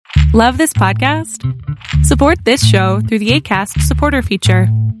Love this podcast? Support this show through the Acast supporter feature.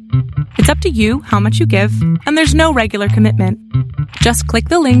 It's up to you how much you give, and there's no regular commitment. Just click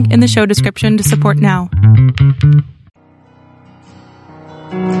the link in the show description to support now.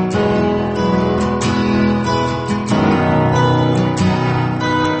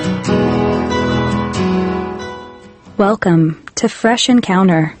 Welcome to Fresh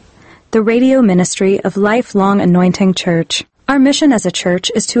Encounter, the radio ministry of Lifelong Anointing Church. Our mission as a church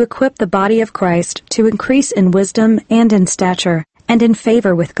is to equip the body of Christ to increase in wisdom and in stature, and in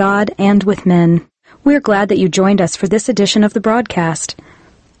favor with God and with men. We're glad that you joined us for this edition of the broadcast.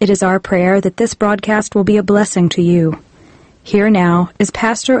 It is our prayer that this broadcast will be a blessing to you. Here now is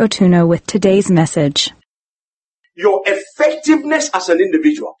Pastor Otuno with today's message. Your effectiveness as an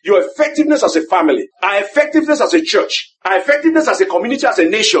individual, your effectiveness as a family, our effectiveness as a church, our effectiveness as a community, as a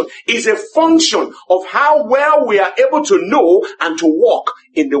nation, is a function of how well we are able to know and to walk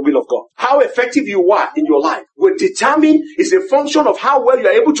in the will of God. How effective you are in your life will determine, is a function of how well you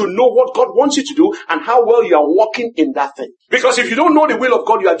are able to know what God wants you to do and how well you are walking in that thing. Because if you don't know the will of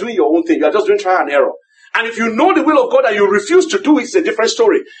God, you are doing your own thing. You are just doing trial and error. And if you know the will of God and you refuse to do it, it's a different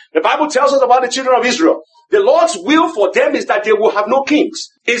story. The Bible tells us about the children of Israel. The Lord's will for them is that they will have no kings.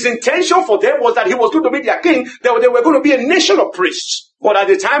 His intention for them was that he was going to be their king, that they were going to be a nation of priests. But as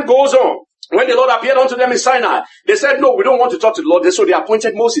the time goes on, when the Lord appeared unto them in Sinai, they said, no, we don't want to talk to the Lord. So they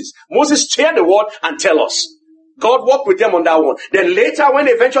appointed Moses. Moses share the word and tell us. God worked with them on that one. Then later, when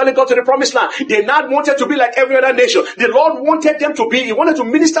they eventually got to the promised land, they not wanted to be like every other nation. The Lord wanted them to be, he wanted to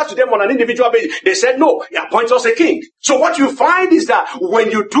minister to them on an individual basis. They said, no, he appoints us a king. So what you find is that when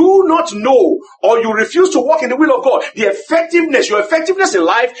you do not know or you refuse to walk in the will of God, your effectiveness in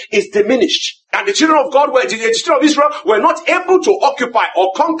life is diminished. And the children of God the children of Israel were not able to occupy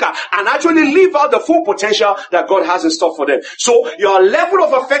or conquer and actually live out the full potential that God has in store for them. So your level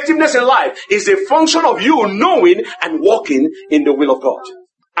of effectiveness in life is a function of you knowing and walking in the will of God.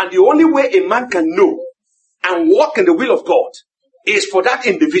 And the only way a man can know and walk in the will of God is for that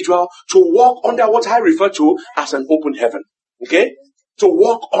individual to walk under what I refer to as an open heaven. Okay? To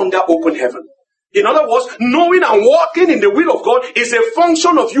walk under open heaven. In other words, knowing and walking in the will of God is a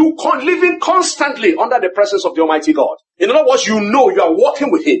function of you living constantly under the presence of the Almighty God. In other words, you know you are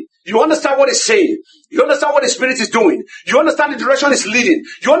walking with Him. You understand what He's saying. You understand what the Spirit is doing. You understand the direction He's leading.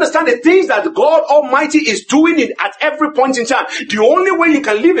 You understand the things that God Almighty is doing at every point in time. The only way you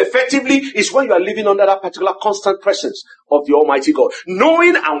can live effectively is when you are living under that particular constant presence of the Almighty God.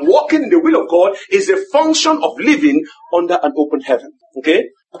 Knowing and walking in the will of God is a function of living under an open heaven. Okay?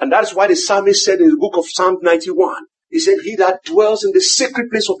 And that's why the psalmist said in the book of Psalm 91, he said, he that dwells in the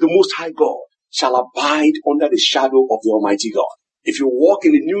secret place of the Most High God shall abide under the shadow of the Almighty God. If you walk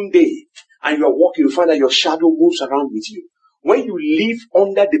in the noonday and you are walking, you find that your shadow moves around with you. When you live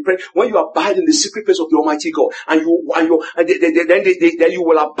under when you abide in the secret place of the Almighty God, then you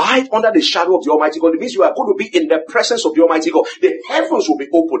will abide under the shadow of the Almighty God. It means you are going to be in the presence of the Almighty God. The heavens will be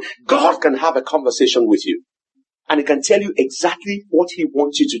open. God can have a conversation with you. And He can tell you exactly what He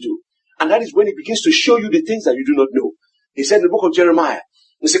wants you to do. And that is when He begins to show you the things that you do not know. He said in the book of Jeremiah,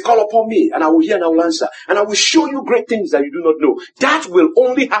 He said, call upon me and I will hear and I will answer. And I will show you great things that you do not know. That will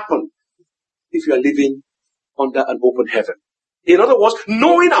only happen if you are living under an open heaven. In other words,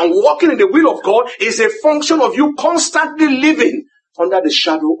 knowing and walking in the will of God is a function of you constantly living under the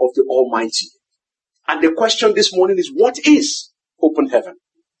shadow of the Almighty. And the question this morning is, what is open heaven?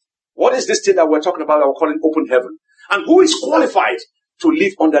 What is this thing that we're talking about that we're calling open heaven? And who is qualified to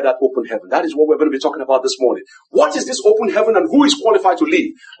live under that open heaven? That is what we're going to be talking about this morning. What is this open heaven and who is qualified to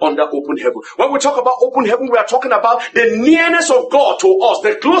live under open heaven? When we talk about open heaven, we are talking about the nearness of God to us,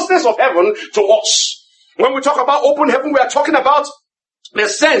 the closeness of heaven to us. When we talk about open heaven, we are talking about the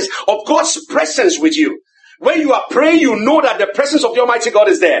sense of God's presence with you. When you are praying, you know that the presence of the Almighty God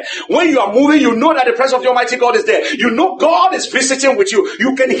is there. When you are moving, you know that the presence of the Almighty God is there. You know God is visiting with you.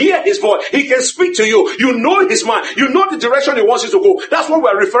 You can hear His voice. He can speak to you. You know His mind. You know the direction He wants you to go. That's what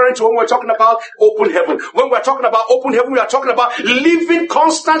we're referring to when we're talking about open heaven. When we're talking about open heaven, we are talking about living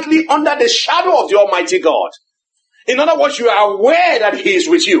constantly under the shadow of the Almighty God. In other words, you are aware that He is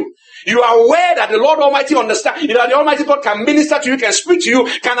with you. You are aware that the Lord Almighty understands, that the Almighty God can minister to you, can speak to you,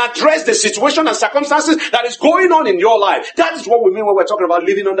 can address the situation and circumstances that is going on in your life. That is what we mean when we're talking about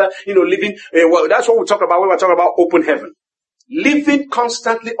living under, that's what we talk about when we're talking about open heaven. Living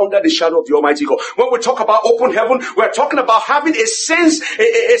constantly under the shadow of the Almighty God. When we talk about open heaven, we're talking about having a sense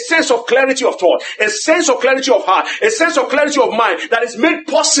of clarity of thought, a sense of clarity of heart, a sense of clarity of mind that is made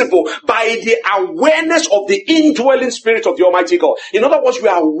possible by the awareness of the indwelling Spirit of the Almighty God. In other words, we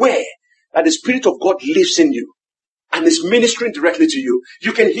are aware that the Spirit of God lives in you. and is ministering directly to you.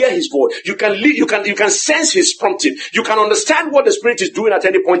 You can hear his voice. You can sense his prompting. You can understand what the Spirit is doing at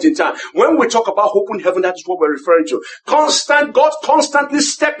any point in time. When we talk about open heaven, that is what we're referring to. God constantly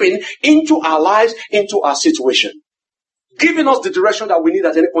stepping into our lives, into our situation, giving us the direction that we need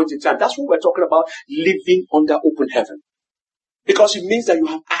at any point in time. That's what we're talking about, living under open heaven. Because it means that you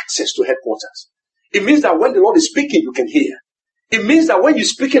have access to headquarters. It means that when the Lord is speaking, you can hear. It means that when you're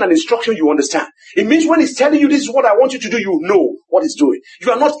speaking an instruction, you understand. It means when he's telling you this is what I want you to do, you know what he's doing. You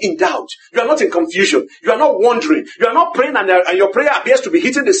are not in doubt. You are not in confusion. You are not wondering. You are not praying and your prayer appears to be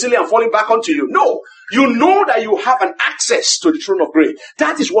hitting the ceiling and falling back onto you. No. You know that you have an access to the throne of grace.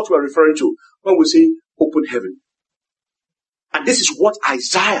 That is what we're referring to when we say open heaven. And this is what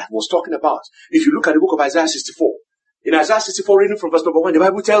Isaiah was talking about. If you look at the book of Isaiah 64, in Isaiah 64, reading from verse number 1, the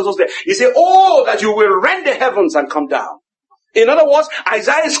Bible tells us that he said, oh, that you will rend the heavens and come down. In other words,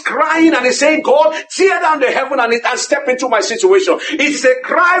 Isaiah is crying and he's saying, God, tear down the heaven and step into my situation. It is a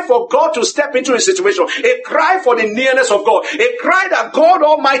cry for God to step into his situation. A cry for the nearness of God. A cry that God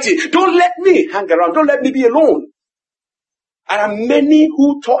Almighty, don't let me hang around. Don't let me be alone. There are many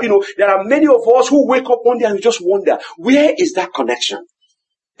who talk, there are many of us who wake up one day and we just wonder, where is that connection?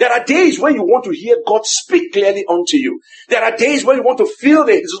 There are days when you want to hear God speak clearly unto you. There are days when you want to feel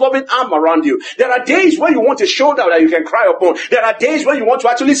his loving arm around you. There are days when you want a shoulder that you can cry upon. There are days when you want to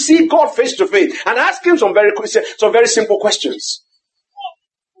actually see God face to face and ask him some very simple questions.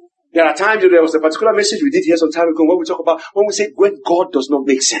 There are times, there was a particular message we did here some time ago when we say when God does not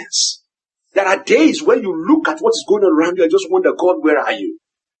make sense. There are days when you look at what is going on around you and just wonder, God, where are you?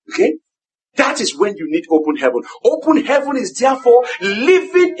 Okay? That is when you need open heaven. Open heaven is therefore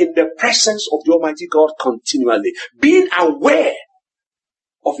living in the presence of the Almighty God continually. Being aware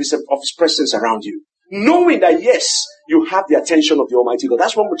of his presence around you. Knowing that, yes, you have the attention of the Almighty God.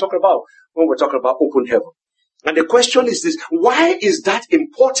 That's what we're talking about when we're talking about open heaven. And the question is this, why is that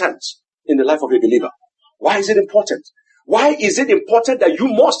important in the life of a believer? Why is it important? Why is it important that you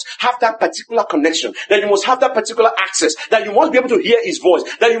must have that particular connection, that you must have that particular access, that you must be able to hear his voice,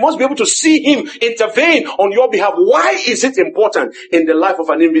 that you must be able to see him intervene on your behalf? Why is it important in the life of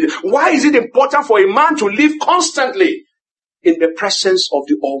an individual? Why is it important for a man to live constantly in the presence of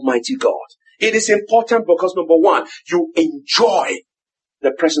the Almighty God? It is important because, number one, you enjoy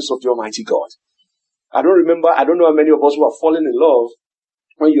the presence of the Almighty God. I don't know how many of us who are falling in love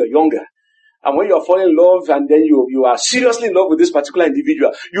when you're younger. And when you are falling in love and then you are seriously in love with this particular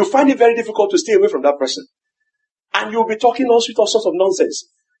individual, you find it very difficult to stay away from that person. And you'll be talking all sorts of nonsense,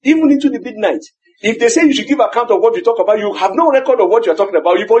 even into the midnight. If they say you should give account of what you talk about, you have no record of what you're talking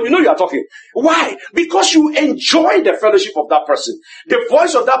about, but you know you're talking. Why? Because you enjoy the fellowship of that person. The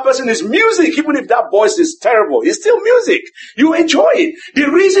voice of that person is music, even if that voice is terrible. It's still music. You enjoy it. The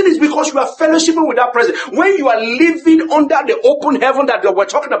reason is because you are fellowshipping with that person. When you are living under the open heaven that we're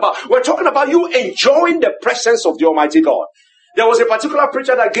talking about you enjoying the presence of the Almighty God. There was a particular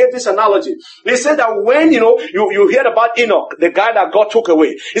preacher that gave this analogy. He said that when, you hear about Enoch, the guy that God took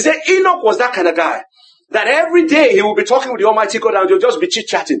away. He said Enoch was that kind of guy. That every day he will be talking with the Almighty God and they'll just be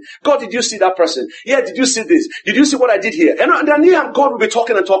chit-chatting. God, did you see that person? Yeah, did you see this? Did you see what I did here? And then he and God will be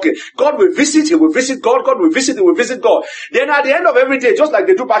talking and talking. God will visit, he will visit God. God will visit, he will visit God. Then at the end of every day, just like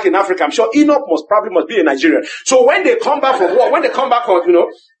they do back in Africa, I'm sure Enoch must be in Nigeria. So when they come back from war,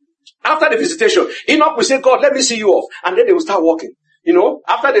 after the visitation, Enoch will say, God, let me see you off. And then they will start walking.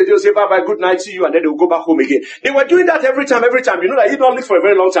 After they'll say, bye-bye, good night, see you, and then they will go back home again. They were doing that every time. You know that Enoch lived for a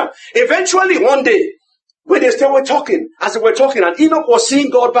very long time. Eventually, one day, when they still were talking, as they were talking, and Enoch was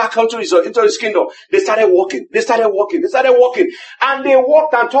seeing God back into his kingdom, they started walking. And they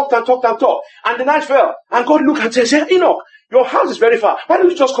walked and talked. And the night fell. And God looked and said, Enoch, your house is very far. Why don't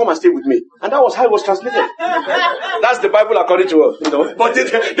you just come and stay with me? And that was how it was translated. That's the Bible according to us, But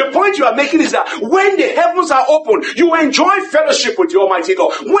the point you are making is that when the heavens are open, you enjoy fellowship with the Almighty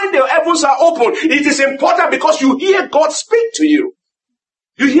God. When the heavens are open, it is important because you hear God speak to you.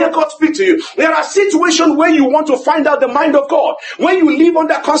 You hear God speak to you. There are situations where you want to find out the mind of God. When you live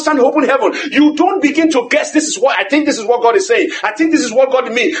under constant open heaven, you don't begin to guess, this is what God is saying. I think this is what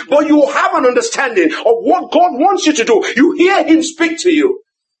God means. But you have an understanding of what God wants you to do. You hear him speak to you.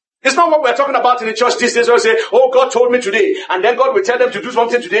 It's not what we're talking about in the church these days where we say, oh, God told me today. And then God will tell them to do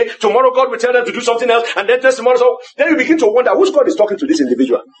something today. Tomorrow God will tell them to do something else. And then tomorrow. So then you begin to wonder, which God is talking to this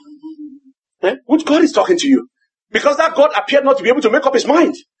individual? Which God is talking to you? Because that God appeared not to be able to make up his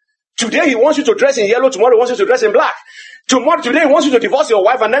mind. Today he wants you to dress in yellow, tomorrow he wants you to dress in black. Today he wants you to divorce your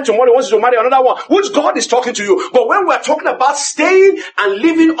wife, and then tomorrow he wants you to marry another one. Which God is talking to you? But when we're talking about staying and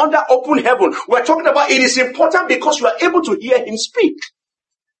living under open heaven, we're talking about it is important because you are able to hear him speak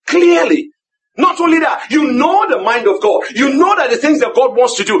clearly. Not only that, you know the mind of God. You know that the things that God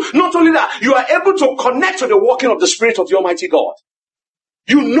wants to do. Not only that, you are able to connect to the working of the Spirit of the Almighty God.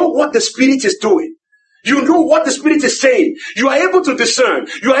 You know what the Spirit is doing. You know what the Spirit is saying. You are able to discern.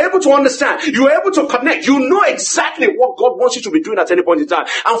 You are able to understand. You are able to connect. You know exactly what God wants you to be doing at any point in time.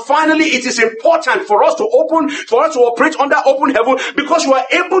 And finally, it is important for us to operate under open heaven, because you are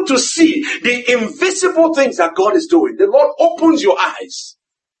able to see the invisible things that God is doing. The Lord opens your eyes.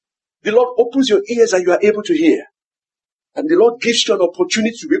 The Lord opens your ears and you are able to hear. And the Lord gives you an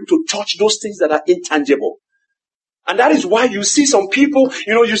opportunity to be able to touch those things that are intangible. And that is why you see some people,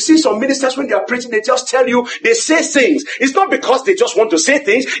 you see some ministers when they are preaching, they just tell you, they say things. It's not because they just want to say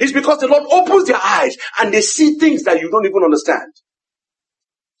things. It's because the Lord opens their eyes and they see things that you don't even understand.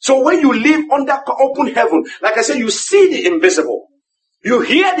 So when you live under open heaven, like I said, you see the invisible. You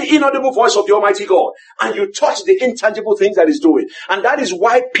hear the inaudible voice of the Almighty God, and you touch the intangible things that He's doing. And that is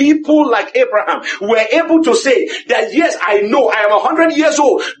why people like Abraham were able to say that, yes, I know, I am 100 years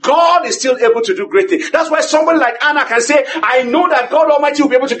old. God is still able to do great things. That's why somebody like Anna can say, I know that God Almighty will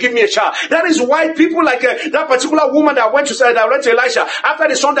be able to give me a child. That is why people like that particular woman that went to Elisha, after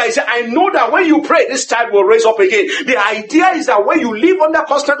the son died, he said, I know that when you pray, this child will raise up again. The idea is that when you live under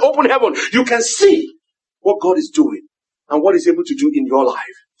constant open heaven, you can see what God is doing and what He's able to do in your life.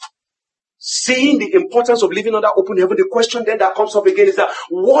 Seeing the importance of living under open heaven, the question then that comes up again is that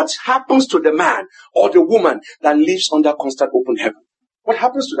what happens to the man or the woman that lives under constant open heaven? What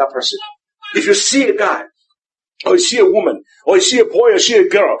happens to that person? If you see a guy, or you see a woman, or you see a boy, or you see a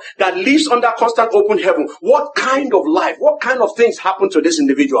girl that lives under constant open heaven, what kind of life, what kind of things happen to this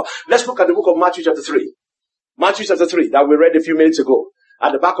individual? Let's look at the book of Matthew chapter 3. Matthew chapter 3 that we read a few minutes ago.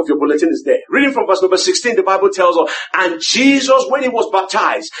 At the back of your bulletin is there. Reading from verse number 16, the Bible tells us, and Jesus, when He was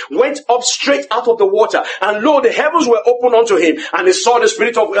baptized, went up straight out of the water, and lo, the heavens were opened unto Him, and He saw the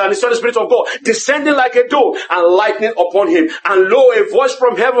Spirit of God descending like a dove and lightning upon Him. And lo, a voice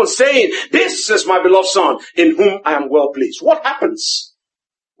from heaven saying, this is my beloved Son, in whom I am well pleased. What happens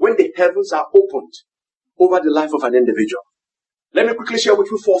when the heavens are opened over the life of an individual? Let me quickly share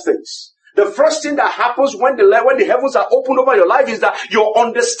with you 4 things. The first thing that happens when the heavens are opened over your life is that your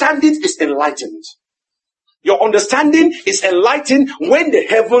understanding is enlightened. Your understanding is enlightened when the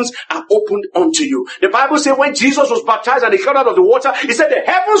heavens are opened unto you. The Bible says when Jesus was baptized and He came out of the water, He said the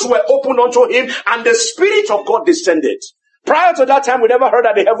heavens were opened unto Him and the Spirit of God descended. Prior to that time, we never heard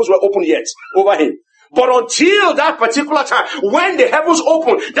that the heavens were opened yet over Him. But until that particular time, when the heavens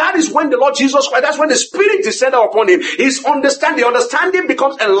open, that is when the Lord Jesus Christ, that's when the Spirit descended upon Him. The understanding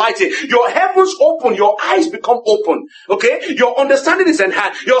becomes enlightened. Your heavens open, your eyes become open. Okay? Your understanding is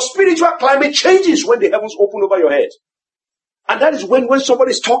enhanced. Your spiritual climate changes when the heavens open over your head. And that is when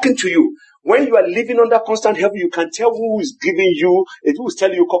somebody is talking to you, when you are living under constant heaven, you can tell who is giving you, who is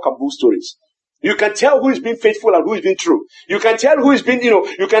telling you cock and bull stories. You can tell who is being faithful and who is being true. You can tell who is being,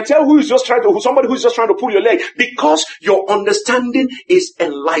 you can tell who is just somebody who is just trying to pull your leg, because your understanding is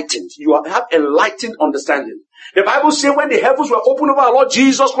enlightened. You have enlightened understanding. The Bible says when the heavens were opened over our Lord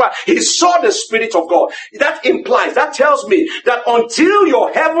Jesus Christ, He saw the Spirit of God. That tells me that until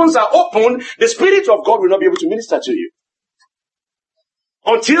your heavens are open, the Spirit of God will not be able to minister to you.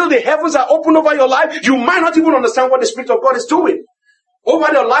 Until the heavens are open over your life, you might not even understand what the Spirit of God is doing.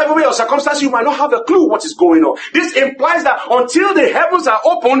 Over your life, over your circumstances, you might not have a clue what is going on. This implies that until the heavens are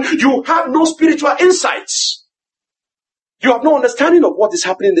open, you have no spiritual insights. You have no understanding of what is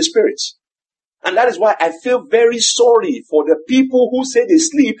happening in the Spirit. And that is why I feel very sorry for the people who say they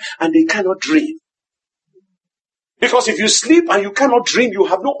sleep and they cannot dream. Because if you sleep and you cannot dream, you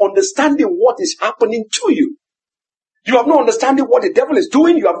have no understanding what is happening to you. You have no understanding what the devil is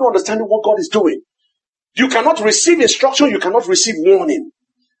doing. You have no understanding what God is doing. You cannot receive instruction. You cannot receive warning.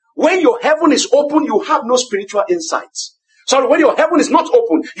 When your heaven is open, you have no spiritual insights. Sorry, when your heaven is not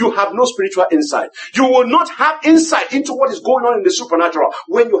open, you have no spiritual insight. You will not have insight into what is going on in the supernatural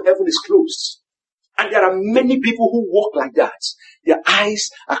when your heaven is closed. And there are many people who walk like that. Their eyes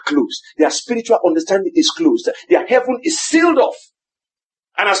are closed. Their spiritual understanding is closed. Their heaven is sealed off.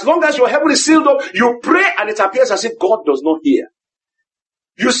 And as long as your heaven is sealed up, you pray and it appears as if God does not hear.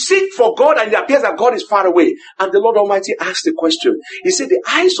 You seek for God and it appears that God is far away. And the Lord Almighty asked the question. He said, the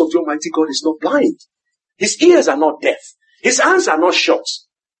eyes of the Almighty God is not blind. His ears are not deaf. His hands are not shut.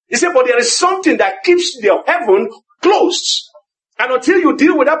 He said, but there is something that keeps your heaven closed. And until you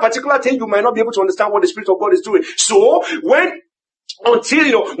deal with that particular thing, you might not be able to understand what the Spirit of God is doing. So, when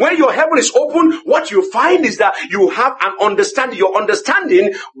your heaven is open, what you find is that you have an understanding. Your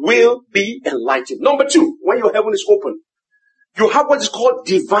understanding will be enlightened. Number 2, when your heaven is open, you have what is called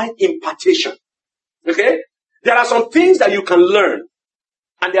divine impartation. Okay? There are some things that you can learn.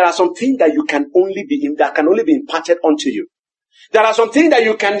 And there are some things that can only be imparted unto you. There are some things that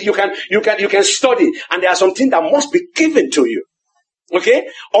you can study, and there are some things that must be given to you. Okay?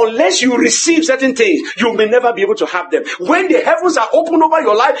 Unless you receive certain things, you may never be able to have them. When the heavens are open over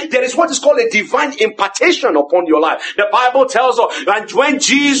your life, there is what is called a divine impartation upon your life. The Bible tells us, and when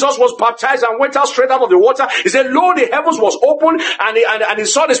Jesus was baptized and went out straight out of the water, he said, lo, the heavens was open, and he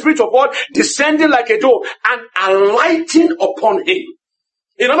saw the Spirit of God descending like a dove and alighting upon him.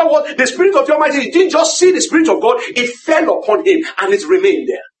 In other words, the Spirit of the Almighty, he didn't just see the Spirit of God, it fell upon him and it remained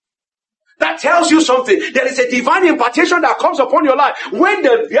there. That tells you something. There is a divine impartation that comes upon your life when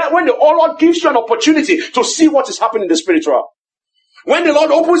the Lord gives you an opportunity to see what is happening in the spiritual. When the Lord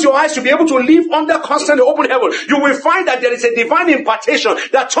opens your eyes to be able to live under constant open heaven, you will find that there is a divine impartation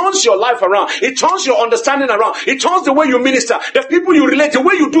that turns your life around. It turns your understanding around. It turns the way you minister, the people you relate, the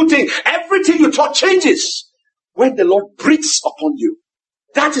way you do things. Everything you taught changes when the Lord breathes upon you.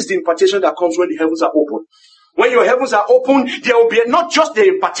 That is the impartation that comes when the heavens are open. When your heavens are open, there will be not just the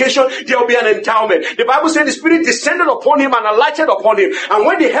impartation, there will be an endowment. The Bible says the Spirit descended upon him and alighted upon him. And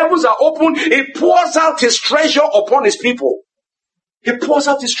when the heavens are open, he pours out his treasure upon his people. He pours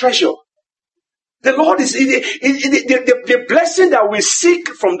out his treasure. The Lord is, the blessing that we seek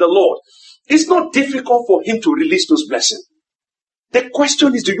from the Lord, it's not difficult for him to release those blessings. The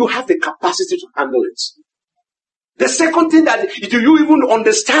question is, do you have the capacity to handle it? The second thing that, do you even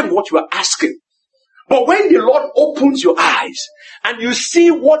understand what you are asking? But when the Lord opens your eyes and you see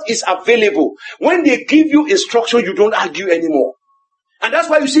what is available, when they give you instruction, you don't argue anymore. And that's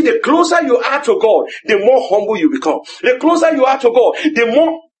why you see the closer you are to God, the more humble you become. The closer you are to God,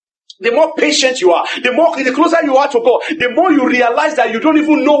 the more patient you are. The closer you are to God, the more you realize that you don't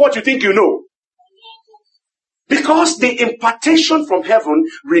even know what you think you know. Because the impartation from heaven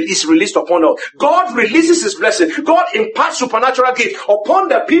is released upon us. God releases his blessing. God imparts supernatural gifts upon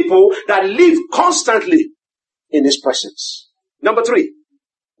the people that live constantly in his presence. Number 3,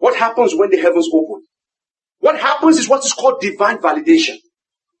 what happens when the heavens open? What happens is what is called divine validation.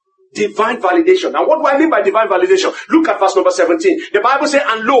 Divine validation. Now, what do I mean by divine validation? Look at verse number 17. The Bible says,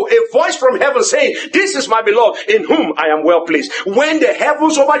 and lo, a voice from heaven saying, this is my beloved, in whom I am well pleased. When the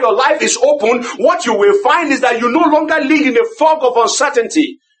heavens over your life is open, what you will find is that you no longer live in a fog of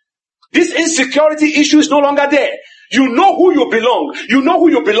uncertainty. This insecurity issue is no longer there. You know who you belong. You know who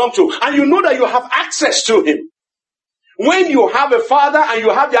you belong to. And you know that you have access to him. When you have a father and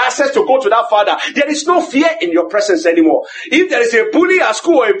you have the access to go to that father, there is no fear in your presence anymore. If there is a bully at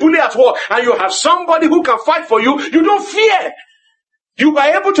school or a bully at work and you have somebody who can fight for you, you don't fear. You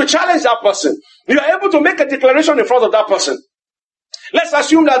are able to challenge that person. You are able to make a declaration in front of that person. Let's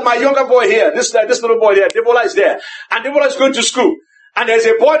assume that my younger boy here, this little boy here, Debola is there. And Debola is going to school. And there's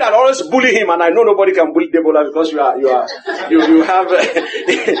a boy that always bully him, and I know nobody can bully Debola because you have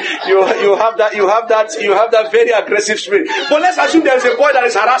that very aggressive spirit. But let's assume there's a boy that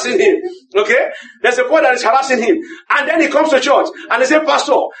is harassing him. Okay? There's a boy that is harassing him. And then he comes to church and he says,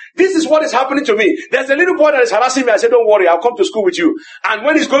 Pastor, this is what is happening to me. There's a little boy that is harassing me. I said, don't worry, I'll come to school with you. And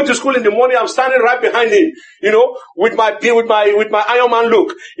when he's going to school in the morning, I'm standing right behind him, with my Iron Man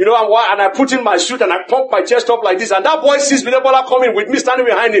look, and I put in my suit and I pump my chest up like this. And that boy sees Debola coming with me standing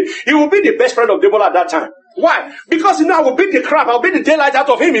behind him. He will be the best friend of Debola at that time. Why? Because I will beat the crap, I'll beat the daylight out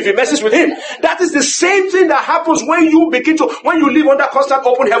of him if he messes with him. That is the same thing that happens when you live under constant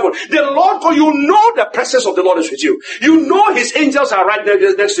open heaven. The Lord, you know the presence of the Lord is with you. You know his angels are right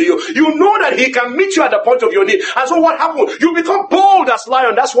next to you. You know that he can meet you at the point of your need. And so what happens? You become bold as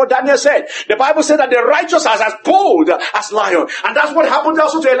lion. That's what Daniel said. The Bible said that the righteous are as bold as lion. And that's what happened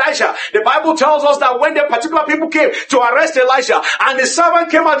also to Elisha. The Bible tells us that when the particular people came to arrest Elisha, and the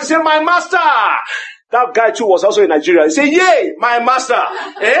servant came out and said, my master, that guy too was also in Nigeria. He said, yea, my master.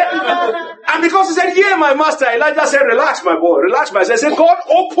 And because he said, yea, my master, Elijah said, relax, my boy, relax, my son. He said, God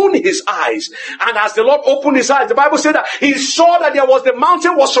opened his eyes. And as the Lord opened his eyes, the Bible said that he saw that the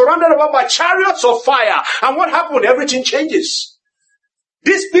mountain was surrounded about by chariots of fire. And what happened? Everything changes.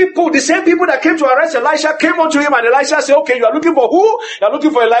 These people, the same people that came to arrest Elisha, came unto him, and Elisha said, okay, you are looking for who? You are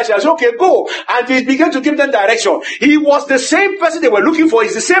looking for Elisha. I said, okay, go. And he began to give them direction. He was the same person they were looking for.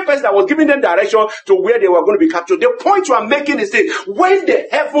 He's the same person that was giving them direction to where they were going to be captured. The point you are making is this: when the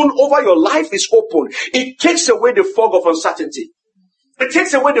heaven over your life is open, it takes away the fog of uncertainty. It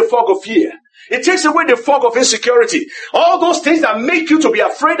takes away the fog of fear. It takes away the fog of insecurity. All those things that make you to be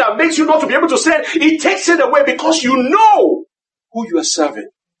afraid, that makes you not to be able to stand, it takes it away because you know who you are serving.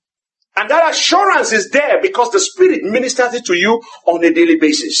 And that assurance is there because the Spirit ministers it to you on a daily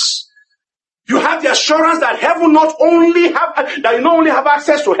basis. You have the assurance that heaven that you not only have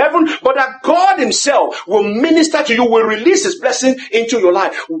access to heaven, but that God himself will minister to you, will release his blessing into your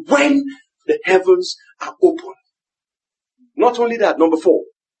life when the heavens are open. Not only that, number 4,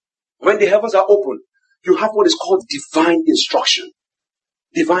 when the heavens are open, you have what is called divine instruction.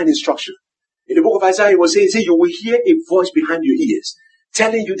 Divine instruction. In the book of Isaiah, it was saying, you will hear a voice behind your ears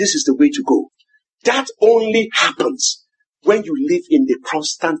telling you this is the way to go. That only happens when you live in the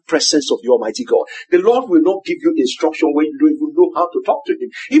constant presence of the Almighty God. The Lord will not give you instruction when you don't even know how to talk to him.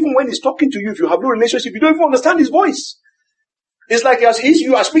 Even when he's talking to you, if you have no relationship, you don't even understand his voice. It's like as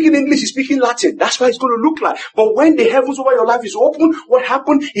you are speaking English, he's speaking Latin. That's what it's going to look like. But when the heavens over your life is open, what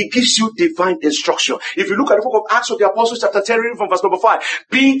happened? He gives you divine instruction. If you look at the book of Acts of the Apostles, chapter 10, reading from verse number 5,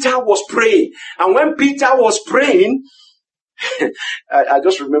 Peter was praying. And when Peter was praying, I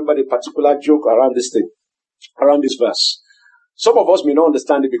just remember the particular joke around this thing, around this verse. Some of us may not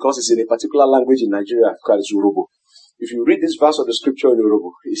understand it because it's in a particular language in Nigeria called Yoruba. If you read this verse of the scripture in Yoruba,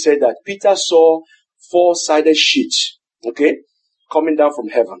 he said that Peter saw 4-sided sheets, coming down from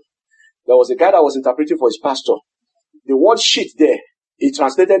heaven. There was a guy that was interpreting for his pastor. The word sheet there, he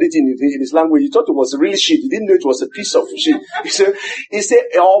translated it in his language. He thought it was a real sheet. He didn't know it was a piece of sheet. He said,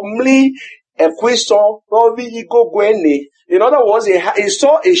 Omli equation, in other words, he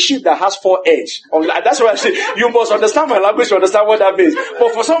saw a sheep that has 4 edges. That's why I say you must understand my language to understand what that means.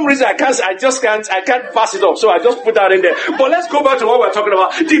 But for some reason, I can't pass it off. So I just put that in there. But let's go back to what we're talking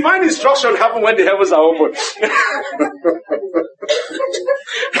about. Divine instruction happens when the heavens are open.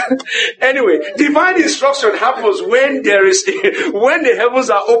 Anyway, divine instruction happens when when the heavens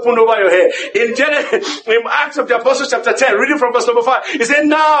are open over your head. In Acts of the Apostles chapter 10, reading from verse number 5, he said,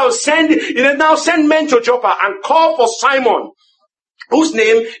 now send men to Joppa and call for Simon, whose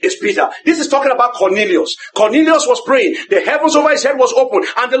name is Peter. This is talking about Cornelius. Cornelius was praying. The heavens over his head was open.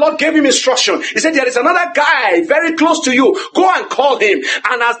 And the Lord gave him instruction. He said, there is another guy very close to you. Go and call him.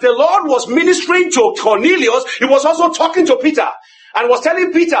 And as the Lord was ministering to Cornelius, he was also talking to Peter. And was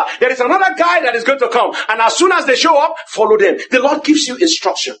telling Peter, there is another guy that is going to come. And as soon as they show up, follow them. The Lord gives you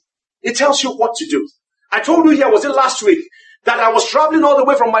instruction. It tells you what to do. I told you here, was it last week, that I was traveling all the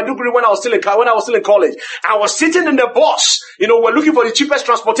way from Maiduguri when I was still in college. I was sitting in the bus. We're looking for the cheapest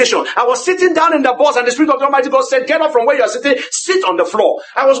transportation. I was sitting down in the bus and the Spirit of the Almighty God said, get up from where you are sitting, sit on the floor.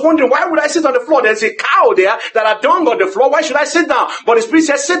 I was wondering, why would I sit on the floor? There's a cow there that I dung on the floor. Why should I sit down? But the Spirit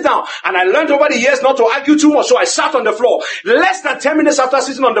said, sit down. And I learned over the years not to argue too much. So I sat on the floor. Less than 10 minutes after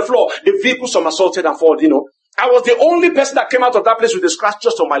sitting on the floor, the vehicle somersaulted and fall, I was the only person that came out of that place with a scratch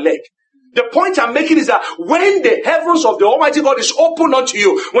just on my leg. The point I'm making is that when the heavens of the Almighty God is open unto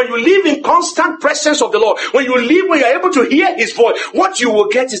you, when you live in constant presence of the Lord, when you're able to hear his voice, what you will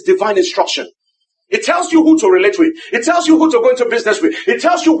get is divine instruction. It tells you who to relate with. It tells you who to go into business with. It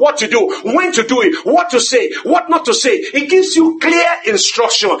tells you what to do, when to do it, what to say, what not to say. It gives you clear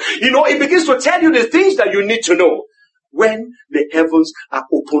instruction. It begins to tell you the things that you need to know when the heavens are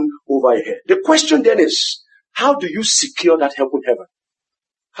open over your head. The question then is, how do you secure that open heaven?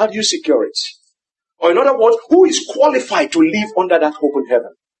 How do you secure it? Or in other words, who is qualified to live under that open heaven?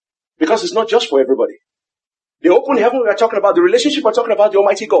 Because it's not just for everybody. The open heaven we are talking about, the relationship we're talking about, the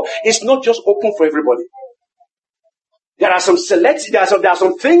Almighty God, it's not just open for everybody. There are some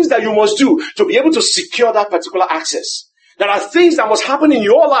things that you must do to be able to secure that particular access. There are things that must happen in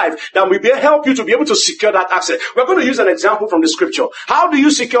your life that will help you to be able to secure that access. We're going to use an example from the scripture. How do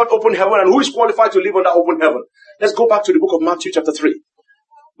you secure open heaven and who is qualified to live under open heaven? Let's go back to the book of Matthew chapter 3.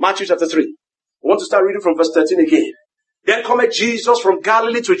 Matthew chapter 3. I want to start reading from verse 13 again. Then cometh Jesus from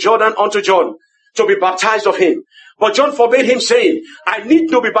Galilee to Jordan unto John to be baptized of him. But John forbade him, saying, I need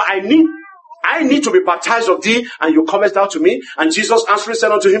to be baptized of thee, and you comest thou to me? And Jesus answering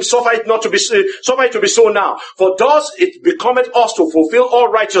said unto him, suffer it to be so now, for thus it becometh us to fulfill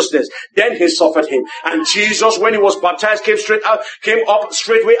all righteousness. Then he suffered him. And Jesus, when he was baptized, came up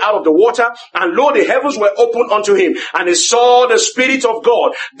straightway out of the water, and lo, the heavens were opened unto him, and he saw the Spirit of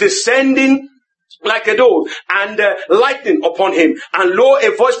God descending like a dove, and lightning upon him. And lo,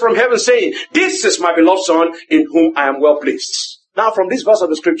 a voice from heaven saying, this is my beloved Son, in whom I am well pleased. Now, from this verse of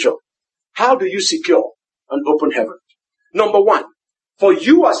the scripture, how do you secure an open heaven? Number 1, for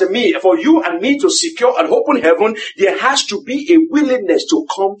you and me to secure an open heaven, there has to be a willingness to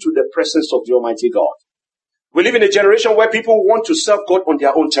come to the presence of the Almighty God. We live in a generation where people want to serve God on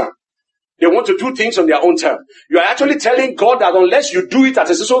their own term. They want to do things on their own term. You are actually telling God that unless you do it at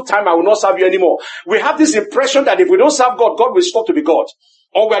a certain time, I will not serve you anymore. We have this impression that if we don't serve God, God will stop to be God.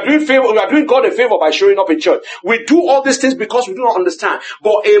 Or we are doing God a favor by showing up in church. We do all these things because we do not understand.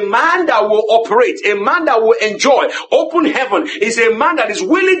 But a man that will operate, a man that will enjoy open heaven is a man that is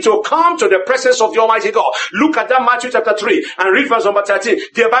willing to come to the presence of the Almighty God. Look at that Matthew chapter 3 and read verse number 13.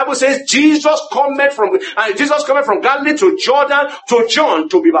 The Bible says Jesus cometh from Galilee to Jordan to John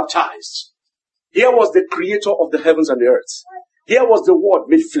to be baptized. Here was the creator of the heavens and the earth. Here was the Word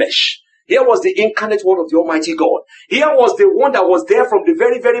made flesh. Here was the incarnate Word of the Almighty God. Here was the one that was there from the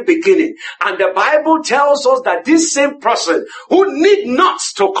very, very beginning. And the Bible tells us that this same person who need not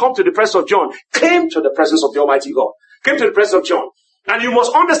to come to the presence of John came to the presence of the Almighty God. Came to the presence of John. And you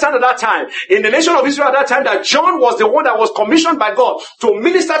must understand at that time, in the nation of Israel at that time, that John was the one that was commissioned by God to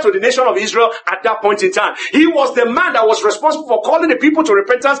minister to the nation of Israel at that point in time. He was the man that was responsible for calling the people to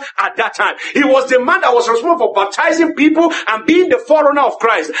repentance at that time. He was the man that was responsible for baptizing people and being the forerunner of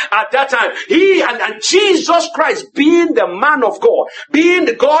Christ at that time. He and Jesus Christ, being the man of God, being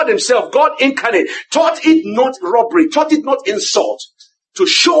the God himself, God incarnate, thought it not robbery, thought it not insult to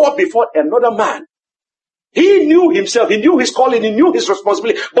show up before another man. He knew himself, he knew his calling, he knew his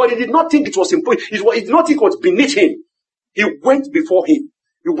responsibility, but he did not think it was important. He did not think it was beneath him. He went before him.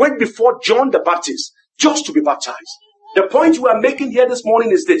 He went before John the Baptist just to be baptized. The point we are making here this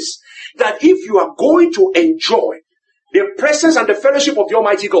morning is this, that if you are going to enjoy the presence and the fellowship of the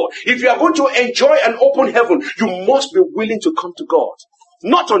Almighty God, if you are going to enjoy an open heaven, you must be willing to come to God.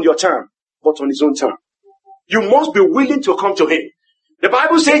 Not on your term, but on his own term. You must be willing to come to him. The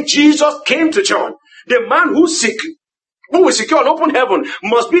Bible says Jesus came to John. The man who will secure an open heaven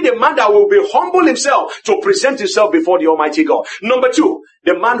must be the man that will be humble himself to present himself before the Almighty God. Number two,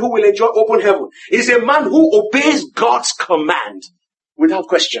 the man who will enjoy open heaven is a man who obeys God's command without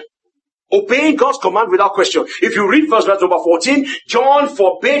question. Obeying God's command without question. If you read verse number 14, John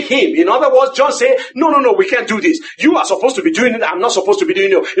forbade him. In other words, John said, no, we can't do this. You are supposed to be doing it. I'm not supposed to be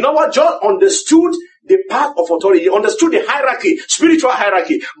doing it. You know what? John understood the path of authority. He understood the hierarchy, spiritual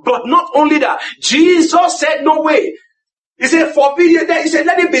hierarchy. But not only that, Jesus said, no way. He said, forbid it. He said,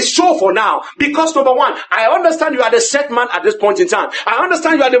 let it be so for now. Because number one, I understand you are the set man at this point in time. I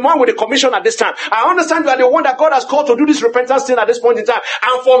understand you are the man with the commission at this time. I understand you are the one that God has called to do this repentance thing at this point in time.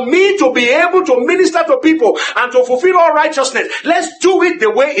 And for me to be able to minister to people and to fulfill all righteousness, let's do it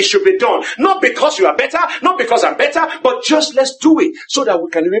the way it should be done. Not because you are better, not because I'm better, but just let's do it so that we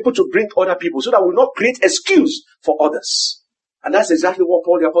can be able to bring other people, so that we will not create excuse for others. And that's exactly what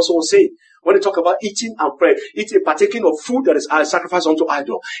Paul the Apostle was saying. When they talk about eating and partaking of food that is sacrificed unto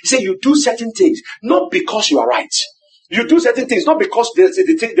idol, he said you do certain things not because you are right. You do certain things not because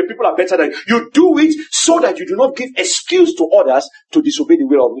the people are better than you. You do it so that you do not give excuse to others to disobey the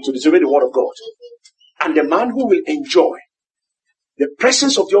word of God. And the man who will enjoy the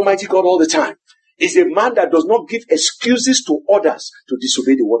presence of the Almighty God all the time is a man that does not give excuses to others to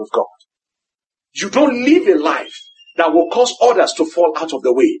disobey the word of God. You don't live a life that will cause others to fall out of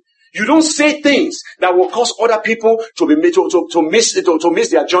the way. You don't say things that will cause other people to miss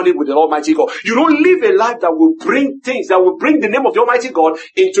their journey with the Almighty God. You don't live a life that will bring things, that will bring the name of the Almighty God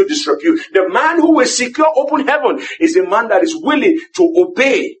into disrepute. The man who will secure open heaven is a man that is willing to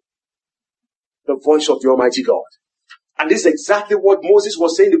obey the voice of the Almighty God. And this is exactly what Moses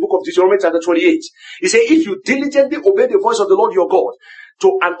was saying in the book of Deuteronomy chapter 28. He said, if you diligently obey the voice of the Lord your God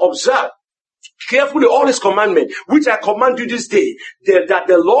and observe carefully all his commandments, which I command you this day, that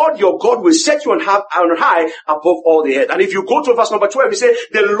the Lord your God will set you on high above all the earth. And if you go to verse number 12, he said,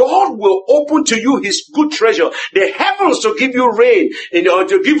 the Lord will open to you his good treasure, the heavens to give you rain,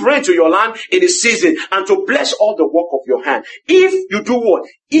 to give rain to your land in its season, and to bless all the work of your hand. If you do what?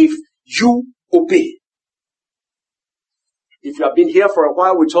 If you obey. If you have been here for a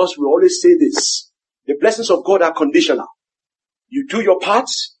while with us, we always say this. The blessings of God are conditional. You do your part,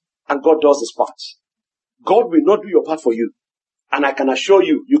 and God does his part. God will not do your part for you. And I can assure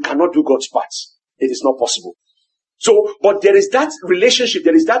you, you cannot do God's part. It is not possible. So, but there is that relationship,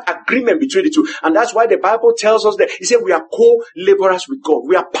 there is that agreement between the two. And that's why the Bible tells us that, he said we are co-laborers with God.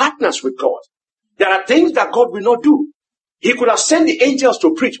 We are partners with God. There are things that God will not do. He could have sent the angels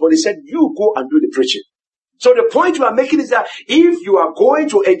to preach, but he said, you go and do the preaching. So the point we are making is that if you are going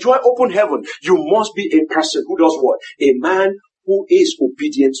to enjoy open heaven, you must be a person who does what? A man who is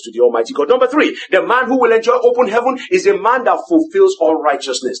obedient to the Almighty God. Number 3, the man who will enjoy open heaven is a man that fulfills all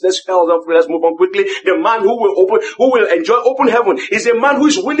righteousness. Let's move on quickly. The man who will enjoy open heaven is a man who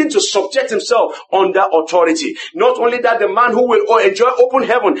is willing to subject himself under authority. Not only that, the man who will enjoy open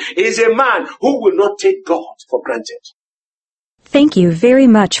heaven is a man who will not take God for granted. Thank you very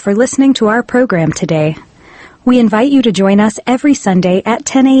much for listening to our program today. We invite you to join us every Sunday at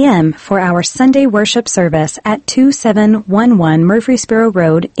 10 a.m. for our Sunday worship service at 2711 Murfreesboro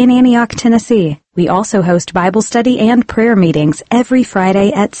Road in Antioch, Tennessee. We also host Bible study and prayer meetings every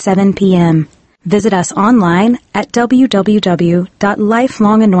Friday at 7 p.m. Visit us online at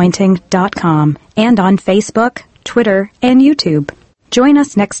www.lifelonganointing.com and on Facebook, Twitter, and YouTube. Join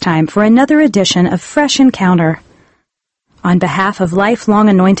us next time for another edition of Fresh Encounter. On behalf of Lifelong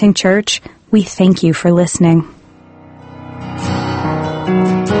Anointing Church, we thank you for listening.